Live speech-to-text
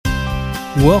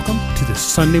Welcome to the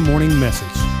Sunday morning message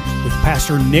with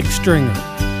Pastor Nick Stringer,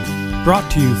 brought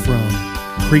to you from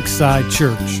Creekside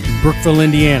Church in Brookville,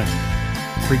 Indiana.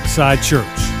 Creekside Church,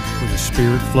 where the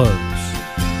Spirit flows.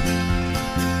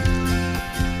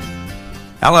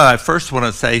 Alan, I first want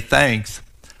to say thanks.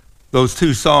 Those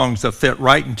two songs have fit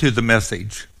right into the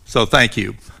message, so thank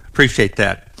you. Appreciate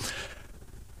that.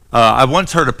 I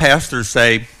once heard a pastor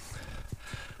say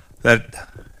that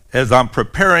as I'm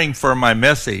preparing for my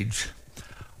message,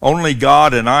 only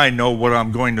God and I know what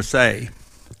I'm going to say.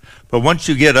 But once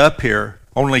you get up here,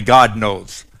 only God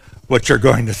knows what you're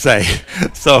going to say.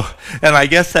 And I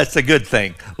guess that's a good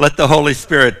thing. Let the Holy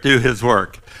Spirit do his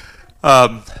work.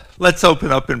 Let's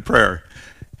open up in prayer.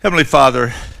 Heavenly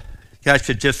Father, gosh,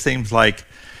 it just seems like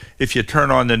if you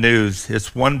turn on the news,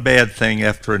 it's one bad thing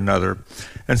after another.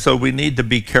 And so we need to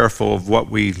be careful of what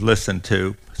we listen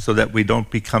to so that we don't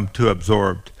become too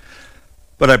absorbed.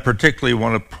 But I particularly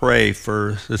want to pray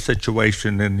for the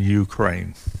situation in the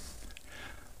Ukraine.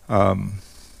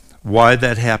 Why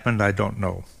that happened, I don't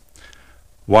know.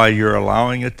 Why you're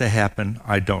allowing it to happen,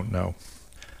 I don't know.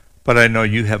 But I know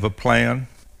you have a plan.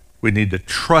 We need to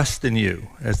trust in you,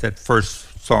 as that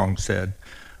first song said.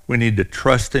 We need to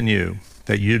trust in you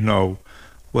that you know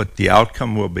what the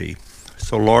outcome will be.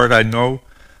 So Lord, I know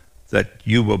that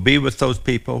you will be with those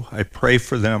people. I pray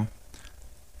for them.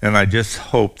 And I just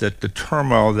hope that the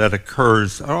turmoil that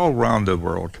occurs all around the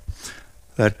world,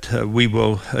 that we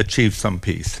will achieve some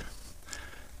peace.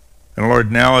 And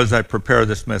Lord, now as I prepare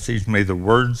this message, may the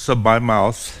words of my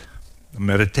mouth, the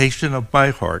meditation of my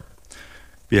heart,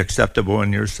 be acceptable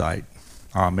in your sight.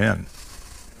 Amen.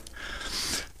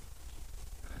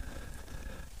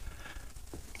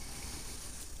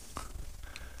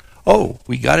 Oh,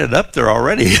 we got it up there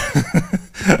already.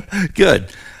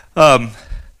 Good.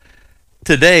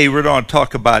 Today, we're going to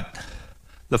talk about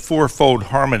the fourfold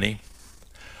harmony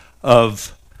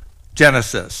of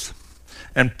Genesis,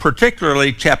 and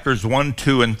particularly chapters 1,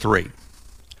 2, and 3.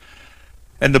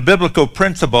 And the biblical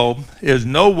principle is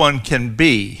no one can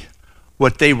be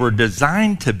what they were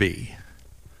designed to be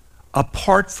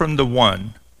apart from the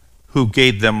one who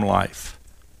gave them life.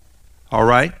 All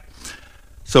right?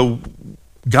 So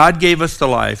God gave us the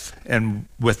life, and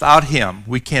without him,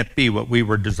 we can't be what we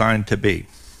were designed to be.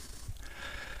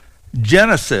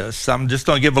 Genesis, I'm just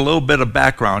going to give a little bit of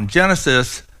background.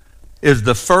 Genesis is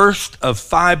the first of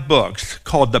 5 books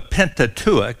called the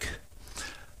Pentateuch,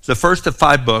 the first of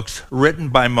 5 books written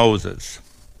by Moses.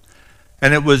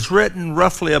 And it was written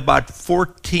roughly about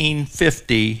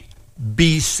 1450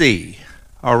 BC,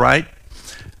 all right?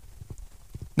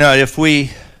 Now, if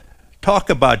we talk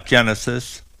about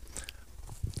Genesis,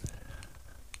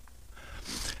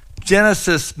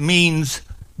 Genesis means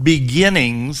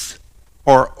beginnings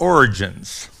or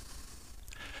origins.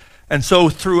 And so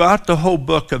throughout the whole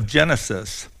book of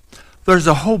Genesis, there's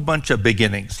a whole bunch of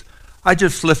beginnings. I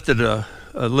just listed a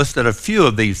few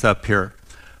of these up here.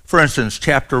 For instance,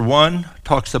 chapter 1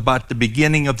 talks about the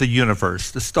beginning of the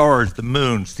universe, the stars, the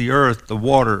moons, the earth, the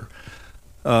water,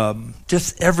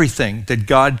 just everything that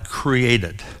God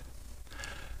created.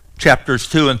 Chapters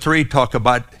 2 and 3 talk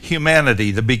about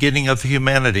humanity, the beginning of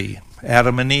humanity,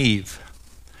 Adam and Eve.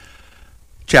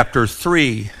 Chapter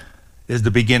 3 is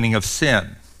the beginning of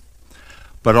sin,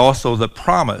 but also the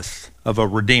promise of a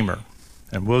Redeemer,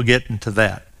 and we'll get into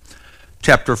that.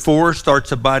 Chapter 4 starts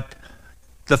about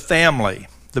the family,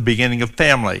 the beginning of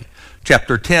family.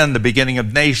 Chapter 10, the beginning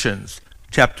of nations.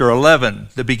 Chapter 11,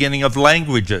 the beginning of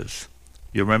languages.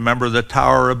 You remember the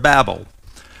Tower of Babel.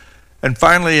 And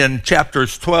finally, in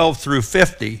chapters 12 through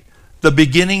 50, the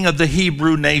beginning of the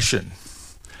Hebrew nation.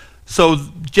 So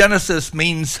Genesis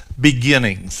means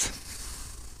beginnings.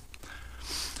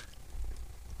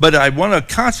 But I want to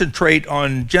concentrate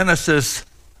on Genesis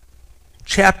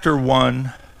chapter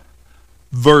 1,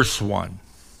 verse 1.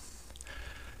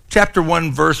 Chapter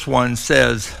 1, verse 1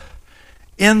 says,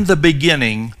 "In the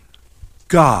beginning,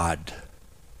 God."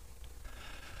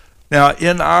 Now,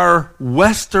 in our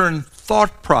Western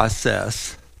thought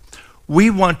process, we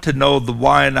want to know the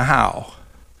why and the how.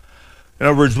 In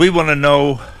other words, we want to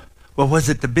know, well, was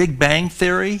it the Big Bang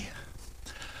Theory?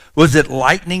 Was it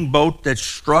lightning bolt that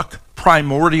struck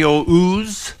primordial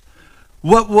ooze?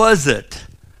 What was it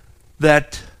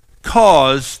that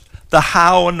caused the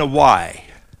how and the why?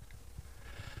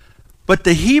 But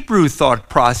the Hebrew thought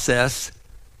process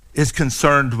is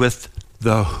concerned with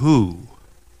the who.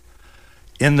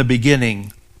 In the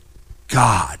beginning,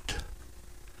 God.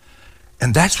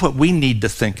 And that's what we need to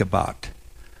think about.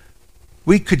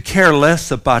 We could care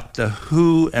less about the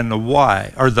who and the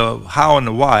why, or the how and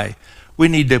the why. We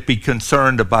need to be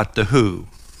concerned about the who.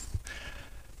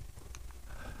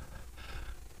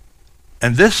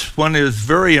 And this one is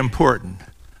very important.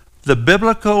 The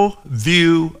biblical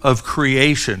view of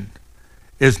creation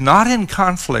is not in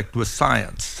conflict with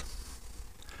science.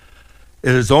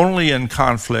 It is only in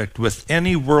conflict with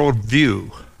any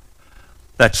worldview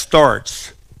that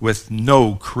starts with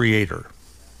no creator.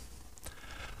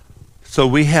 So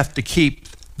we have to keep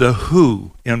the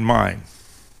who in mind.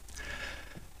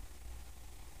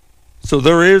 So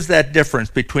there is that difference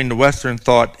between the Western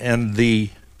thought and the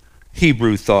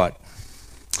Hebrew thought.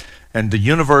 And the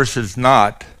universe is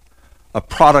not a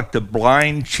product of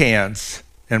blind chance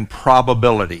and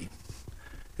probability.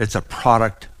 It's a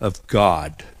product of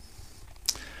God.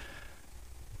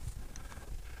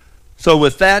 So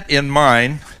with that in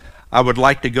mind, I would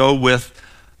like to go with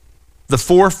the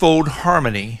fourfold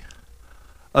harmony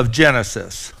of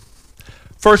Genesis.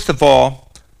 First of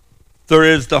all, there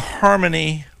is the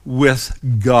harmony with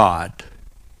God.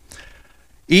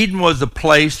 Eden was a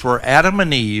place where Adam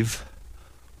and Eve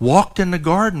walked in the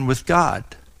garden with God.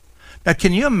 Now,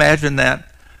 can you imagine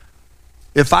that?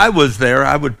 If I was there,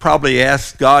 I would probably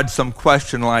ask God some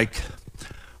question like,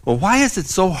 well, why is it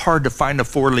so hard to find a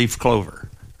four-leaf clover?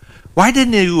 Why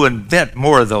didn't you invent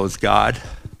more of those, God?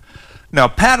 Now,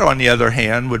 Pat, on the other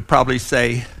hand, would probably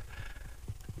say,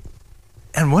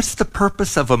 and what's the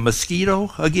purpose of a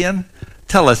mosquito again?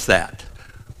 Tell us that.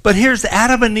 But here's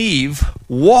Adam and Eve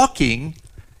walking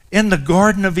in the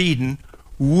Garden of Eden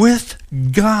with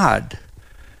God.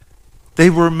 They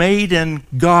were made in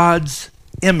God's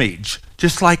image,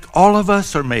 just like all of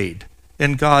us are made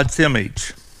in God's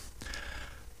image.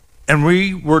 And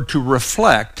we were to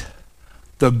reflect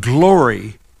the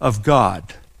glory of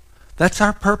God. That's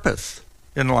our purpose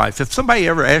in life. If somebody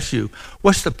ever asks you,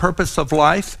 what's the purpose of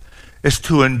life? It's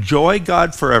to enjoy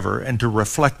God forever and to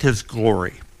reflect his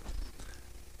glory.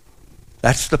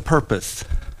 That's the purpose.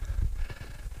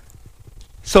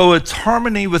 So it's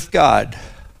harmony with God.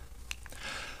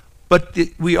 But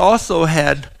we also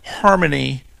had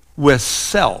harmony with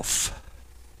self.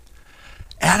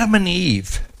 Adam and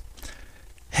Eve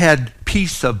had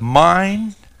peace of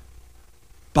mind,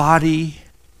 body,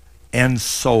 and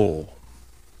soul.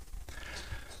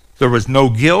 There was no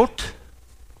guilt,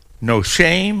 no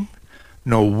shame,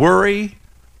 no worry,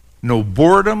 no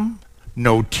boredom,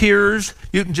 no tears.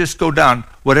 You can just go down.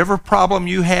 Whatever problem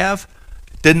you have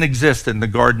didn't exist in the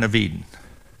Garden of Eden.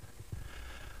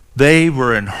 They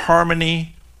were in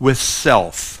harmony with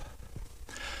self.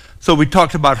 So we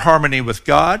talked about harmony with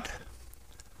God,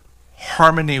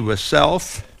 harmony with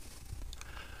self.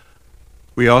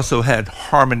 We also had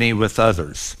harmony with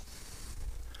others.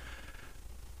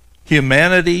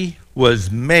 Humanity was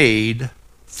made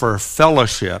for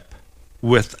fellowship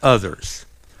with others,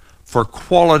 for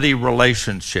quality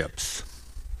relationships.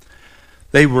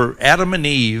 Adam and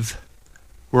Eve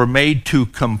were made to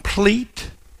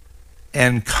complete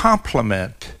and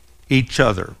complement each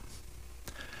other.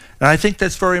 And I think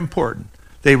that's very important.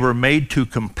 They were made to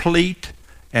complete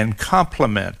and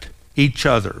complement each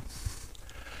other.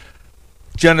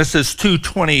 Genesis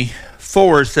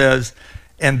 2:24 says,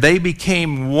 and they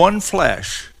became one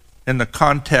flesh in the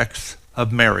context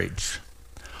of marriage.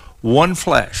 One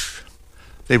flesh.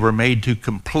 They were made to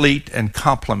complete and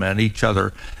complement each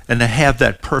other and to have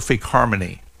that perfect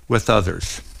harmony with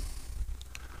others.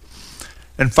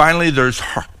 And finally, there's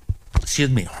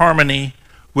harmony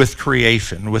with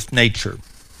creation, with nature.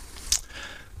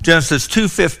 Genesis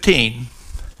 2:15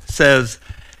 says,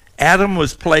 Adam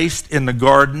was placed in the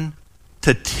garden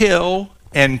to till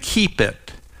and keep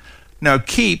it. Now,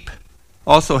 keep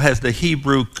also has the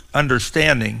Hebrew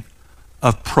understanding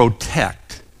of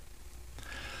protect.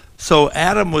 So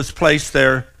Adam was placed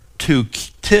there to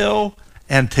till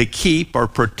and to keep or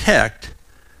protect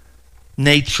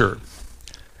nature.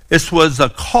 This was a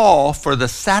call for the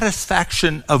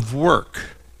satisfaction of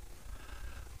work,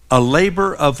 a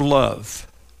labor of love.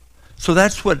 So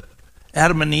that's what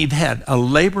Adam and Eve had, a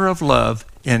labor of love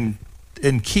in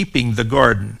keeping the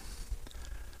garden.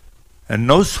 And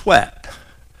no sweat.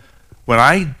 When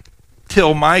I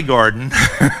till my garden,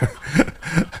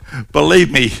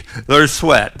 believe me, there's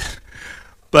sweat.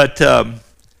 But,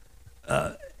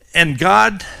 and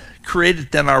God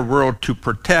created then our world to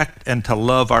protect and to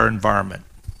love our environment.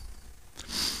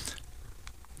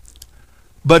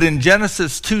 But in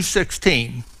Genesis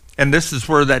 2:16, and this is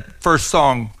where that first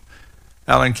song,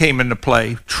 Alan, came into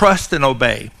play, trust and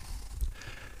obey.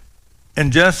 In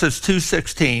Genesis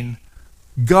 2:16,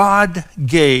 God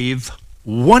gave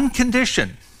one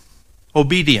condition,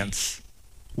 obedience,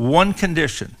 one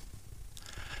condition.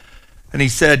 And he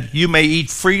said, you may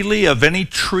eat freely of any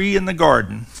tree in the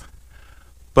garden,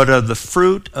 but of the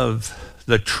fruit of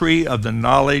the tree of the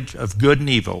knowledge of good and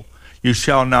evil you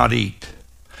shall not eat.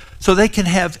 so they can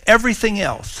have everything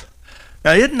else.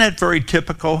 Now, isn't that very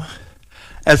typical?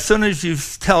 As soon as you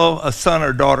tell a son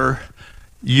or daughter,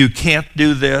 you can't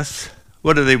do this,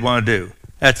 what do they want to do?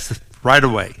 That's right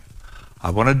away. I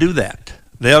want to do that.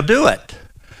 They'll do it.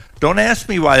 Don't ask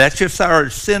me why. That's just our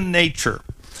sin nature.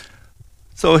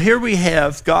 So here we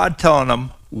have God telling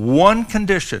them one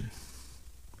condition: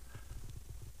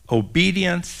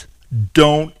 obedience,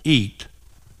 don't eat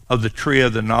of the tree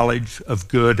of the knowledge of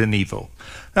good and evil.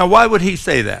 Now, why would he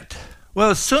say that? Well,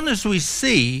 as soon as we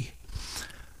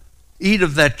eat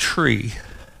of that tree,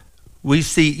 we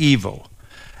see evil.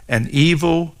 And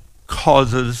evil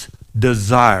causes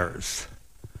desires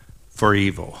for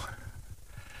evil.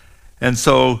 And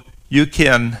so you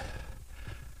can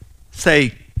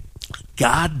say,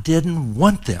 God didn't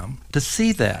want them to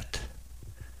see that.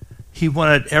 He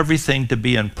wanted everything to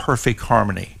be in perfect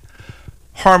harmony.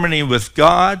 Harmony with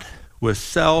God, with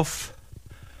self,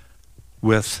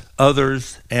 with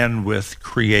others, and with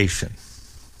creation.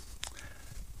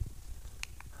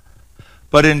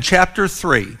 But in chapter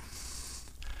 3,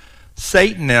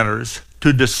 Satan enters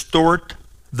to distort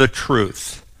the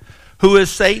truth. Who is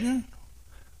Satan?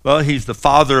 Well, he's the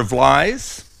father of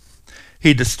lies.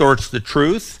 He distorts the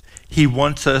truth. He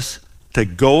wants us to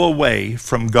go away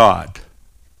from God.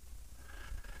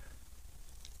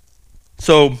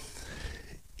 So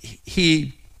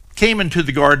he came into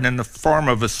the garden in the form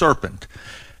of a serpent.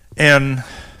 And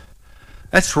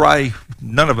that's why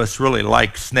none of us really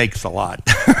like snakes a lot.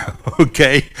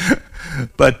 Okay?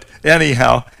 But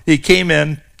anyhow, he came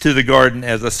into the garden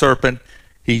as a serpent.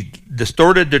 He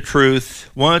distorted the truth,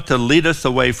 wanted to lead us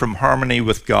away from harmony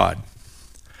with God.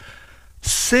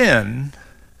 Sin,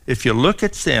 if you look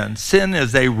at sin, sin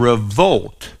is a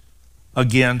revolt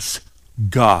against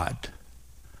God.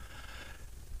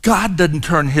 God doesn't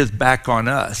turn his back on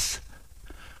us.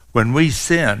 When we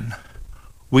sin,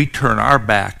 we turn our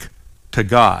back to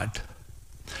God.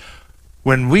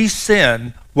 When we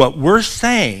sin, what we're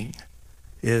saying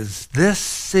is, this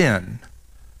sin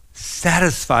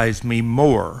satisfies me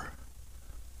more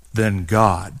than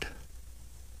God.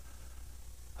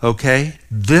 Okay?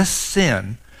 This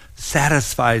sin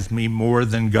satisfies me more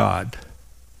than God.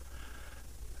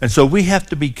 And so we have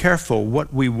to be careful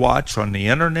what we watch on the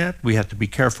internet. We have to be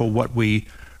careful what we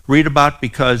read about,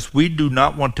 because we do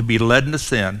not want to be led into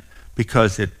sin,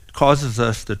 because it causes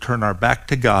us to turn our back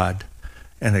to God,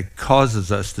 and it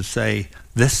causes us to say,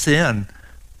 this sin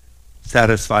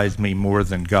satisfies me more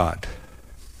than God.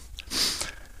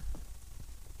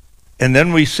 And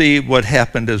then we see what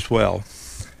happened as well,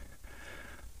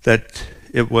 that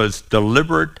it was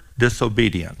deliberate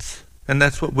disobedience. And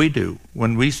that's what we do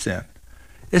when we sin.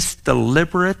 It's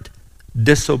deliberate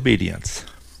disobedience.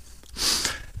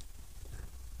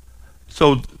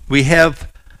 So we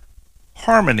have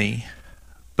harmony,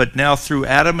 but now through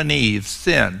Adam and Eve's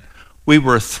sin, we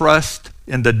were thrust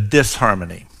into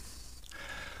disharmony.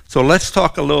 So let's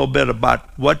talk a little bit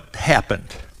about what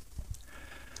happened.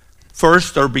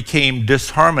 First, there became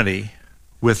disharmony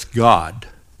with God.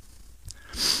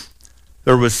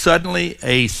 There was suddenly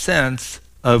a sense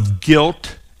of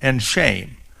guilt and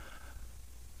shame.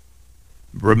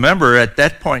 Remember, at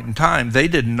that point in time, they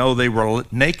didn't know they were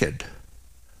naked.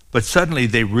 But suddenly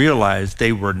they realized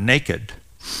they were naked.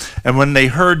 And when they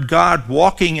heard God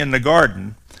walking in the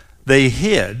garden, they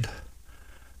hid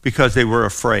because they were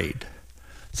afraid.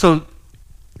 So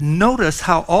notice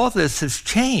how all this has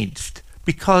changed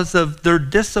because of their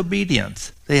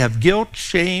disobedience. They have guilt,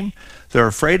 shame, they're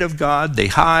afraid of God, they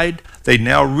hide, they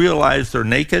now realize they're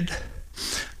naked.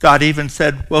 God even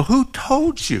said, well, who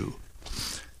told you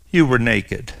you were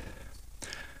naked?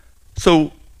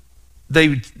 So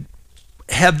they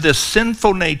have this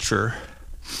sinful nature,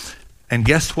 and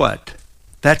guess what?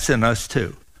 That's in us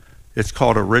too. It's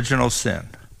called original sin.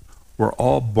 We're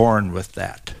all born with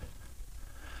that.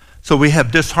 So we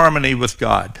have disharmony with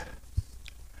God.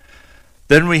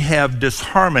 Then we have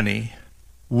disharmony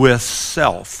with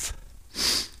self.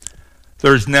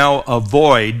 There's now a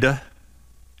void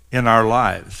in our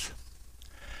lives.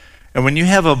 And when you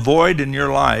have a void in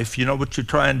your life, you know what you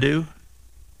try and do?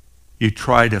 You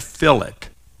try to fill it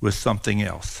with something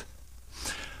else.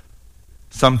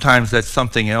 Sometimes that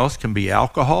something else can be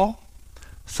alcohol.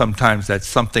 Sometimes that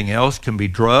something else can be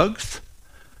drugs.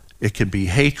 It can be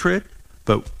hatred.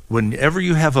 But whenever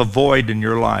you have a void in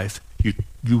your life,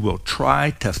 you will try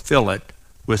to fill it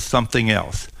with something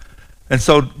else. And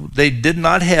so they did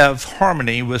not have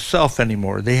harmony with self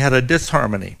anymore. They had a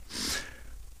disharmony.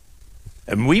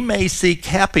 And we may seek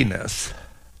happiness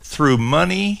through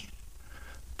money,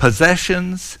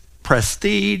 possessions,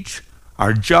 prestige,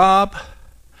 our job.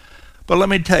 But let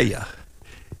me tell you,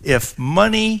 if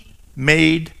money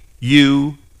made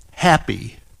you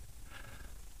happy,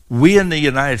 we in the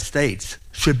United States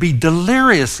should be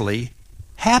deliriously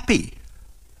happy.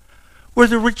 We're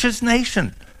the richest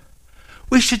nation.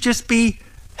 We should just be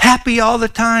happy all the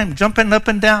time, jumping up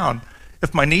and down.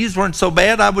 If my knees weren't so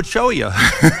bad, I would show you.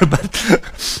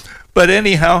 But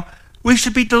anyhow, we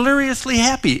should be deliriously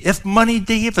happy if money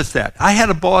gave us that. I had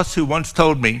a boss who once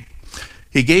told me,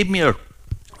 he gave me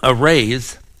a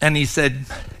raise, and he said,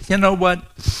 you know what?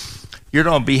 You're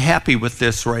going to be happy with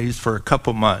this raise for a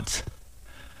couple months.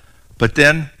 But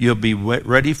then you'll be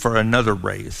ready for another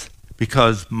raise,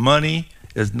 because money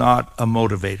is not a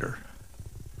motivator.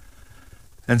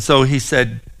 And so he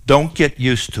said, don't get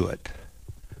used to it.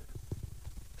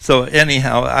 So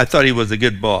anyhow, I thought he was a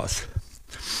good boss.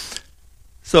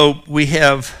 So we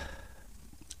have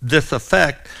this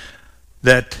effect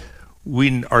that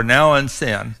we are now in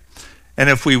sin. And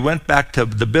if we went back to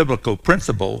the biblical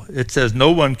principle, it says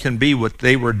no one can be what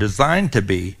they were designed to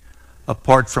be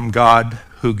apart from God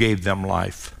who gave them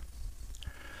life.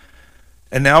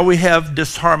 And now we have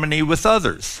disharmony with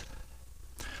others.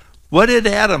 What did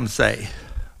Adam say?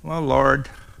 Well, Lord,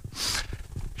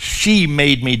 she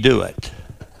made me do it.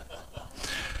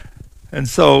 And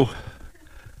so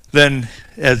then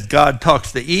as God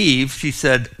talks to Eve, she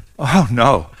said, oh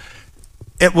no,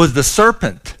 it was the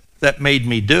serpent that made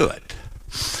me do it.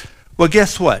 Well,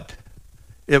 guess what?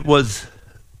 It was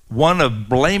one of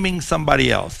blaming somebody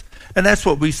else. And that's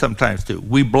what we sometimes do.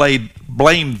 We blame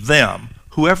them,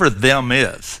 whoever them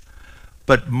is.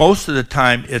 But most of the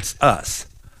time, it's us.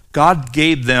 God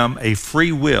gave them a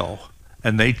free will,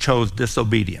 and they chose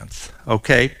disobedience.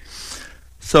 Okay?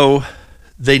 So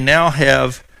they now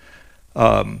have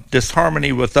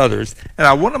disharmony with others. And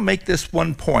I want to make this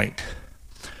one point,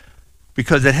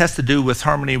 because it has to do with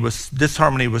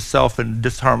disharmony with self and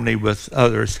disharmony with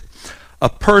others. A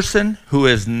person who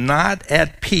is not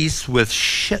at peace with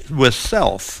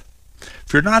self,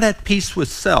 if you're not at peace with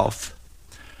self,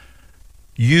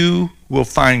 you will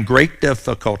find great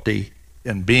difficulty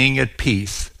in being at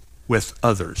peace with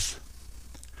others.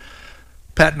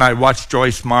 Pat and I watch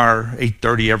Joyce Meyer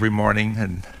 8:30 every morning,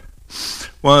 and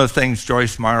one of the things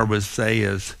Joyce Meyer would say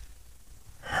is,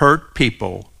 hurt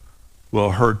people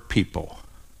will hurt people.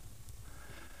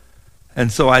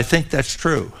 And so I think that's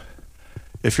true.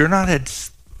 If you're not at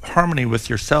harmony with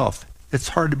yourself, it's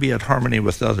hard to be at harmony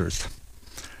with others.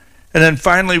 And then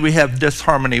finally, we have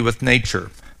disharmony with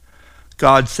nature.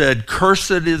 God said,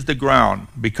 cursed is the ground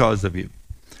because of you.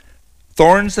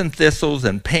 Thorns and thistles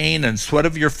and pain and sweat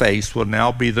of your face will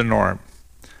now be the norm.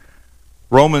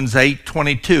 Romans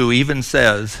 8:22 even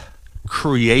says,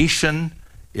 creation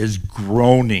is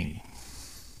groaning.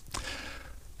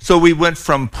 So we went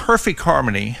from perfect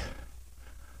harmony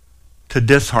to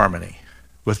disharmony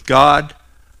with God,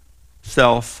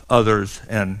 self, others,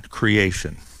 and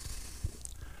creation.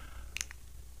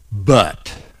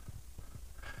 But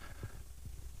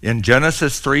in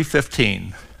Genesis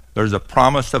 3:15, there's a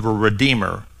promise of a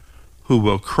Redeemer who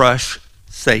will crush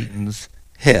Satan's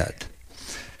head.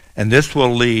 And this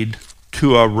will lead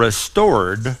to a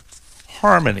restored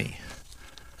harmony.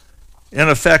 In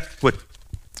effect, what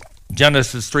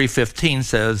Genesis 3:15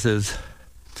 says is,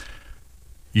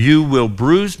 you will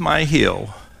bruise my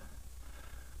heel,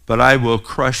 but I will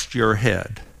crush your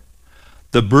head.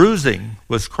 The bruising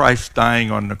was Christ dying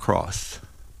on the cross.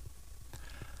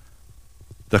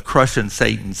 The crushing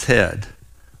Satan's head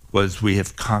was we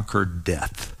have conquered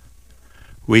death.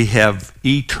 We have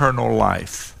eternal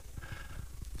life.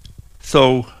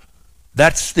 So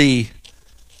that's the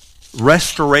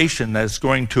restoration that's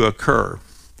going to occur.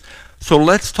 So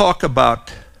let's talk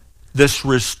about this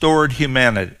restored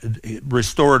humanity,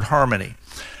 restored harmony.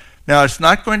 Now, it's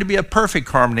not going to be a perfect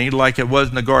harmony like it was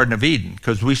in the Garden of Eden,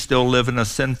 because we still live in a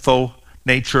sinful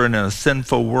nature and in a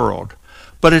sinful world.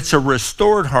 But it's a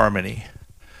restored harmony.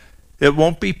 It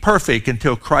won't be perfect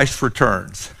until Christ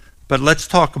returns. But let's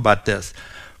talk about this.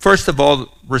 First of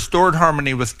all, restored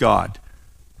harmony with God.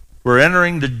 We're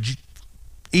entering the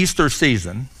Easter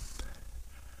season.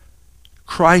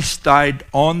 Christ died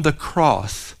on the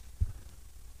cross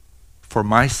for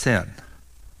my sin,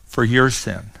 for your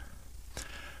sin.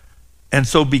 And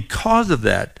so because of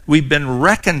that, we've been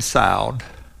reconciled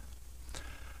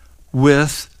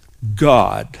with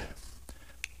God.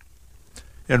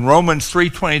 In Romans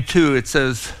 3:22, it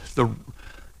says,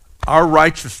 our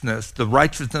righteousness, the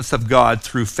righteousness of God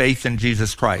through faith in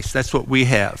Jesus Christ. That's what we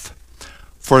have.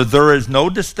 For there is no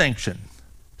distinction,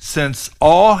 since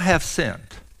all have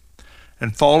sinned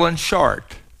and fallen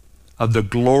short of the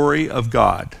glory of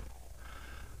God.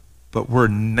 But we're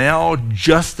now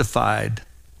justified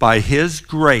by his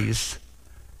grace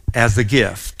as a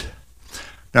gift.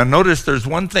 Now notice there's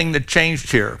one thing that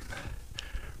changed here.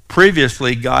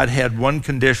 Previously, God had one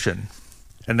condition,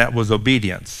 and that was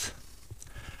obedience.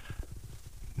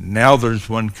 Now there's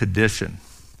one condition,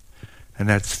 and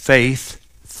that's faith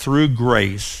through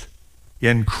grace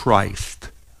in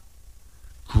Christ.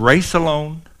 Grace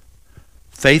alone,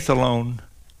 faith alone,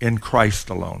 in Christ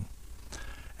alone.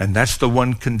 And that's the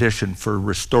one condition for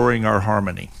restoring our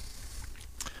harmony.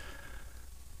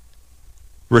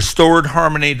 Restored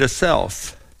harmony to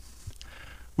self.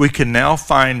 We can now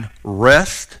find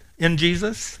rest in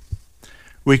Jesus.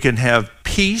 We can have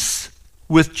peace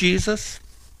with Jesus.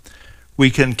 We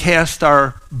can cast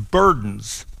our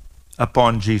burdens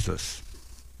upon Jesus.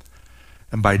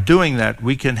 And by doing that,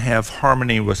 we can have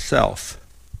harmony with self.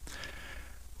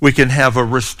 We can have a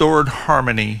restored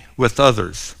harmony with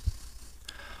others.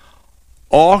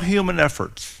 All human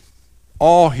efforts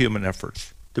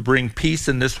to bring peace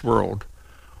in this world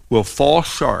will fall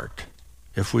short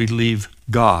if we leave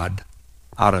God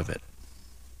out of it.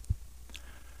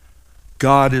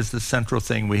 God is the central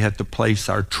thing we have to place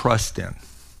our trust in.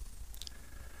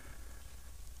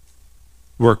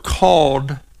 We're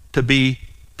called to be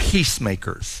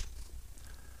peacemakers.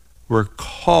 We're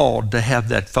called to have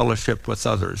that fellowship with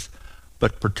others,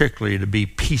 but particularly to be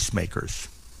peacemakers.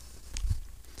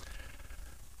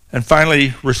 And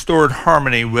finally, restored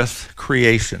harmony with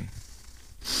creation.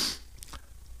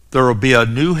 There will be a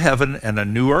new heaven and a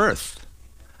new earth.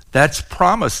 That's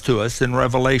promised to us in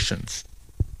Revelations.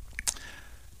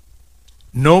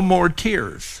 No more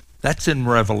tears. That's in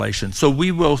Revelation. So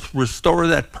we will restore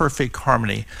that perfect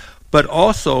harmony. But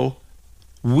also,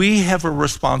 we have a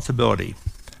responsibility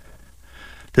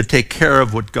to take care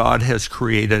of what God has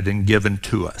created and given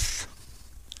to us.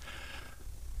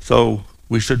 So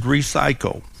we should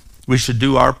recycle. We should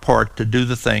do our part to do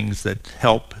the things that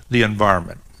help the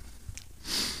environment.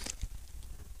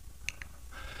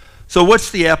 So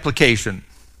what's the application?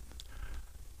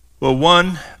 Well,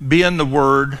 one, be in the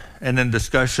Word and in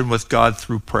discussion with God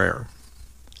through prayer.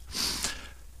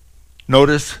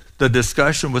 Notice the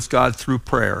discussion with God through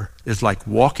prayer is like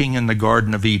walking in the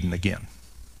Garden of Eden again.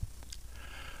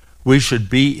 We should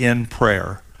be in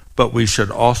prayer, but we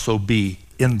should also be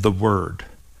in the Word.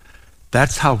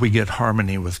 That's how we get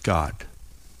harmony with God.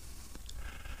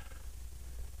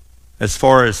 As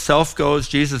far as self goes,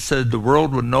 Jesus said, the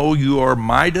world will know you are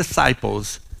my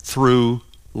disciples through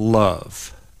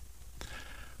love.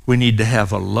 We need to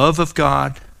have a love of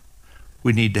God.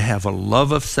 We need to have a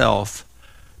love of self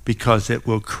because it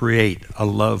will create a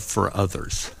love for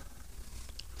others.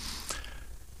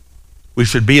 We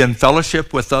should be in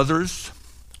fellowship with others,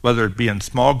 whether it be in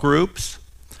small groups,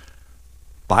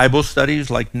 Bible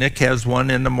studies, like Nick has one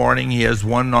in the morning. He has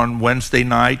one on Wednesday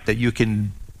night that you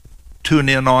can tune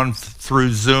in on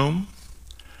through Zoom.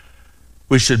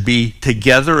 We should be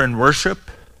together in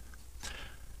worship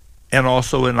and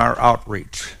also in our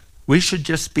outreach. We should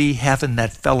just be having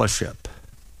that fellowship.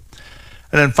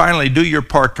 And then finally, do your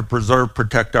part to preserve,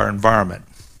 protect our environment.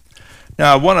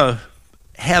 Now, I want to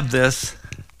have this,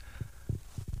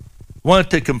 wanted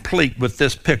to complete with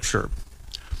this picture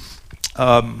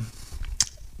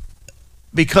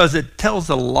because it tells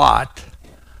a lot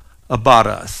about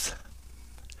us.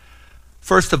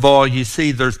 First of all, you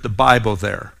see there's the Bible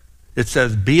there. It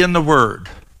says, be in the Word.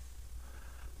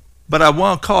 But I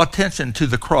want to call attention to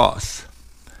the cross.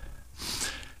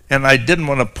 And I didn't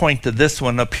want to point to this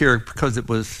one up here because it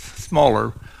was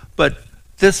smaller, but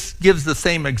this gives the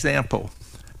same example.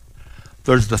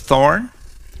 There's the thorn,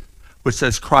 which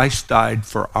says Christ died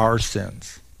for our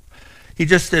sins. He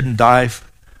just didn't die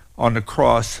on the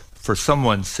cross for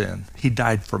someone's sin. He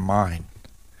died for mine.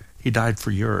 He died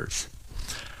for yours.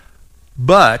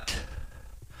 But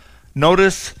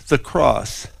notice the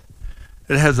cross.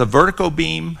 It has a vertical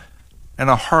beam and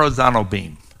a horizontal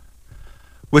beam.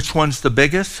 Which one's the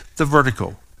biggest? The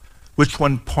vertical. Which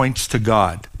one points to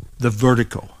God? The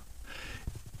vertical.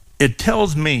 It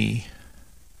tells me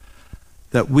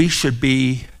that we should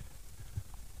be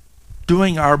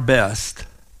doing our best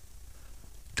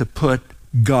to put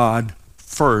God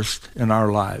first in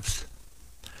our lives.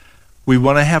 We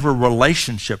want to have a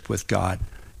relationship with God.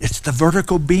 It's the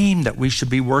vertical beam that we should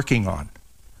be working on.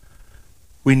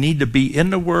 We need to be in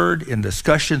the Word, in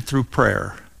discussion through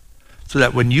prayer, so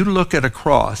that when you look at a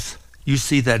cross, you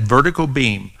see that vertical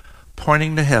beam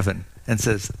pointing to heaven and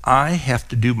says, I have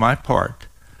to do my part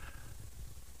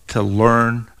to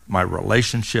learn my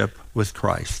relationship with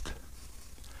Christ.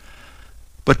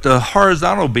 But the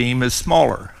horizontal beam is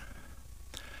smaller.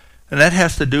 And that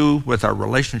has to do with our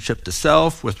relationship to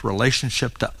self, with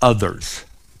relationship to others.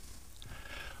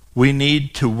 We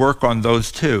need to work on those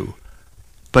too.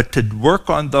 But to work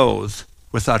on those,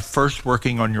 without first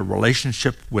working on your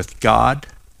relationship with God,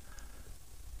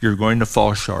 you're going to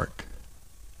fall short.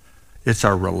 It's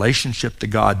our relationship to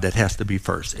God that has to be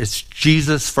first. It's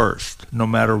Jesus first, no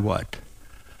matter what.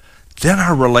 Then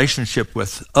our relationship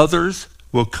with others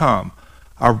will come.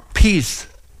 Our peace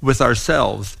with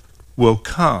ourselves will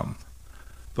come.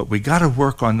 But we got to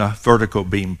work on the vertical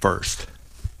beam first.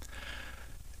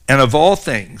 And of all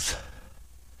things,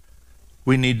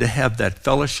 we need to have that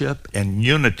fellowship and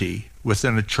unity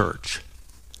within a church.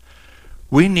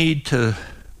 We need to,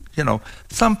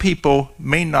 some people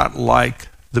may not like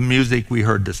the music we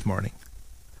heard this morning.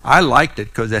 I liked it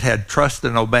because it had trust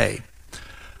and obey.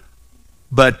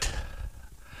 But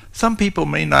some people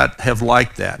may not have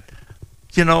liked that.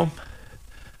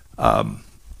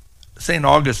 St.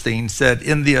 Augustine said,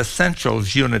 in the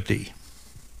essentials, unity.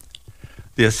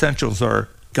 The essentials are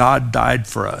God died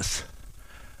for us.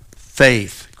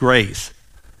 Faith, grace.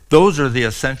 Those are the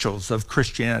essentials of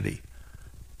Christianity.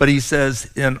 But he says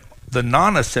in the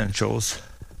non-essentials,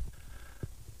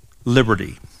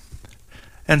 liberty.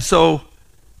 And so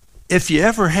if you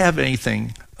ever have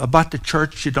anything about the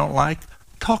church you don't like,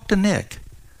 talk to Nick.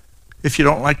 If you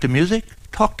don't like the music,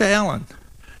 talk to Alan.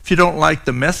 If you don't like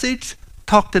the message,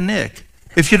 talk to Nick.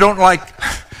 If you don't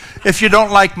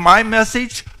like my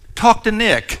message, talk to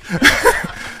Nick.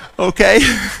 Okay?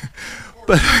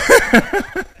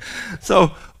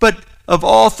 But of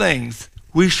all things,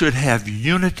 we should have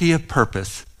unity of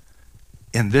purpose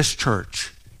in this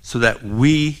church so that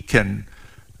we can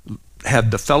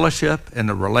have the fellowship and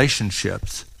the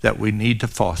relationships that we need to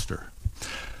foster.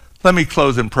 Let me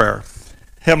close in prayer.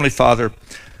 Heavenly Father,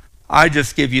 I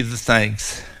just give you the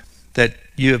thanks that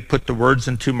you have put the words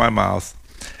into my mouth,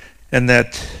 and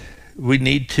that we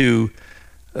need to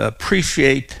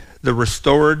appreciate the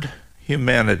restored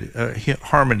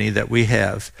harmony that we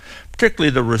have, particularly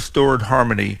the restored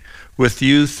harmony with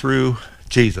you through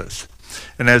Jesus.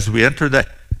 And as we enter that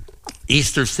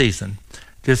Easter season,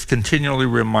 just continually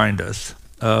remind us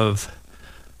of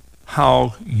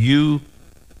how you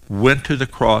went to the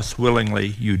cross willingly,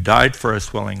 you died for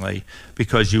us willingly,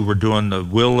 because you were doing the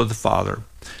will of the Father.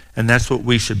 And that's what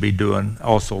we should be doing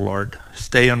also, Lord,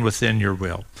 staying within your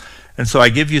will. And so I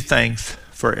give you thanks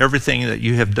for everything that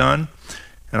you have done,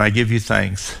 and I give you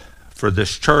thanks for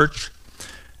this church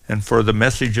and for the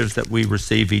messages that we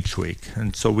receive each week.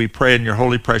 And so we pray in your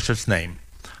holy, precious name.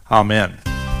 Amen.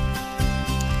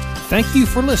 Thank you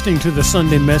for listening to the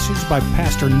Sunday message by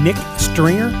Pastor Nick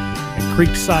Stringer at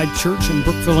Creekside Church in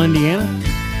Brookville, Indiana.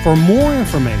 For more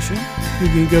information, you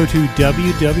can go to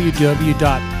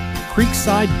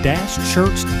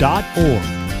www.creekside-church.org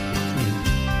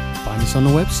and find us on the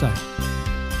website.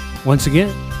 Once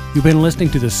again, you've been listening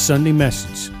to the Sunday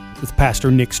message with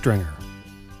Pastor Nick Stringer.